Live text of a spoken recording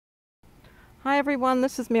Hi everyone,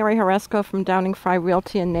 this is Mary Horesco from Downing Fry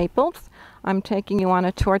Realty in Naples. I'm taking you on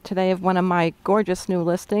a tour today of one of my gorgeous new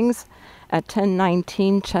listings at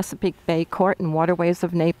 1019 Chesapeake Bay Court in Waterways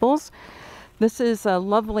of Naples. This is a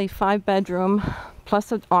lovely 5-bedroom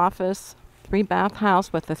plus an office, 3-bath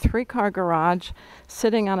house with a 3-car garage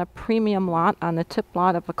sitting on a premium lot on the tip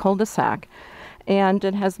lot of a cul-de-sac. And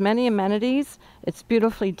it has many amenities. It's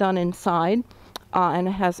beautifully done inside and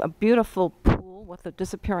it has a beautiful pool with a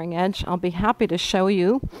disappearing edge. I'll be happy to show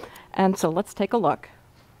you, and so let's take a look.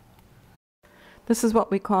 This is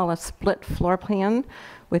what we call a split floor plan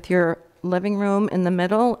with your living room in the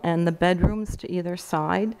middle and the bedrooms to either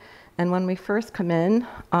side. And when we first come in,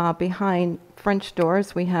 behind French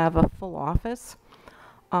doors we have a full office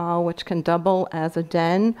which can double as a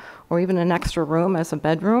den or even an extra room as a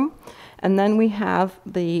bedroom. And then we have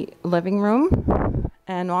the living room,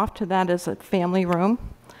 and off to that is a family room.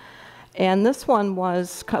 And this one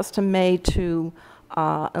was custom made to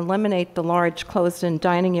eliminate the large closed-in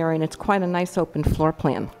dining area, and it's quite a nice open floor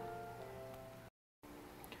plan.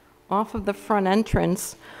 Off of the front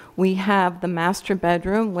entrance, we have the master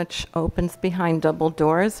bedroom, which opens behind double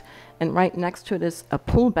doors, and right next to it is a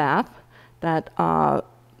pool bath that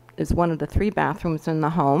is one of the 3 bathrooms in the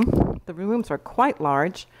home. The rooms are quite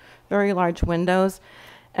large, very large windows.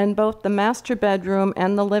 And both the master bedroom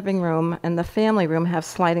and the living room and the family room have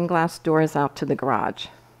sliding glass doors out to the garage.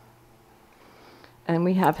 And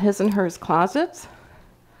we have his and hers closets.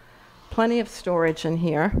 Plenty of storage in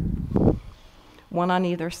here. One on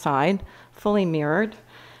either side, fully mirrored.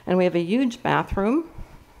 And we have a huge bathroom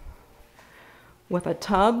with a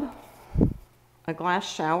tub, a glass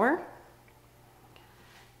shower,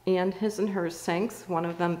 and his and hers sinks, one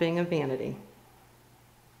of them being a vanity.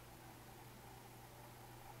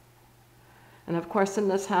 And of course, in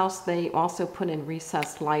this house, they also put in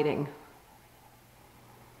recessed lighting.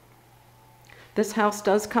 This house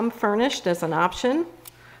does come furnished as an option.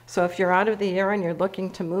 So if you're out of the area and you're looking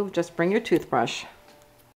to move, just bring your toothbrush.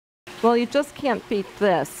 Well, you just can't beat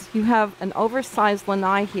this. You have an oversized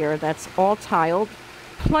lanai here that's all tiled,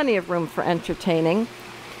 plenty of room for entertaining.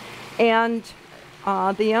 And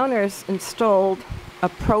the owners installed a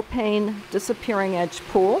propane disappearing edge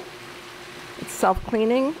pool. It's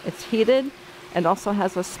self-cleaning, it's heated. It also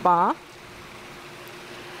has a spa.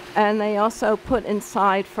 And they also put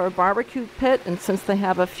inside for a barbecue pit, and since they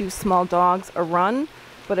have a few small dogs, a run.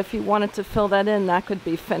 But if you wanted to fill that in, that could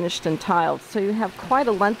be finished and tiled. So you have quite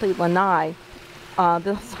a lengthy lanai.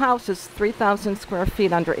 This house is 3,000 square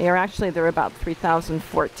feet under air. Actually, they're about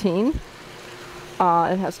 3,014. It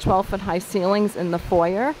has 12-foot high ceilings in the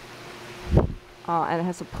foyer. And it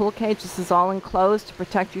has a pool cage. This is all enclosed to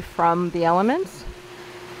protect you from the elements.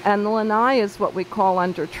 And the lanai is what we call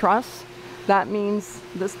under truss. That means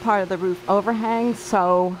this part of the roof overhangs,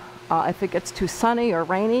 so if it gets too sunny or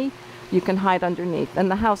rainy, you can hide underneath. And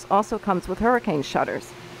the house also comes with hurricane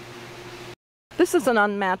shutters. This is an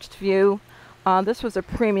unmatched view. This was a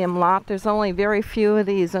premium lot. There's only very few of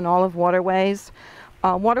these in all of Waterways.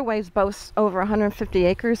 Waterways boasts over 150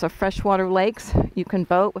 acres of freshwater lakes. You can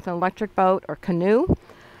boat with an electric boat or canoe.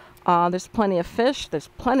 There's plenty of fish, there's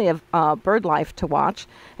plenty of bird life to watch,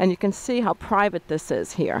 and you can see how private this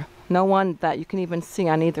is here. No one that you can even see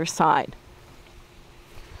on either side.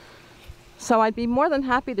 So I'd be more than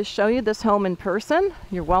happy to show you this home in person.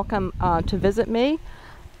 You're welcome to visit me,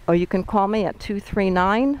 or you can call me at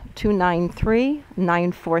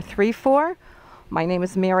 239-293-9434. My name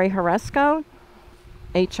is Mary Horesco,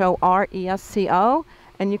 Horesco,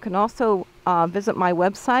 and you can also visit my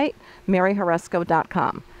website,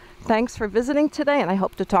 maryhoresco.com. Thanks for visiting today, and I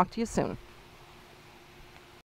hope to talk to you soon.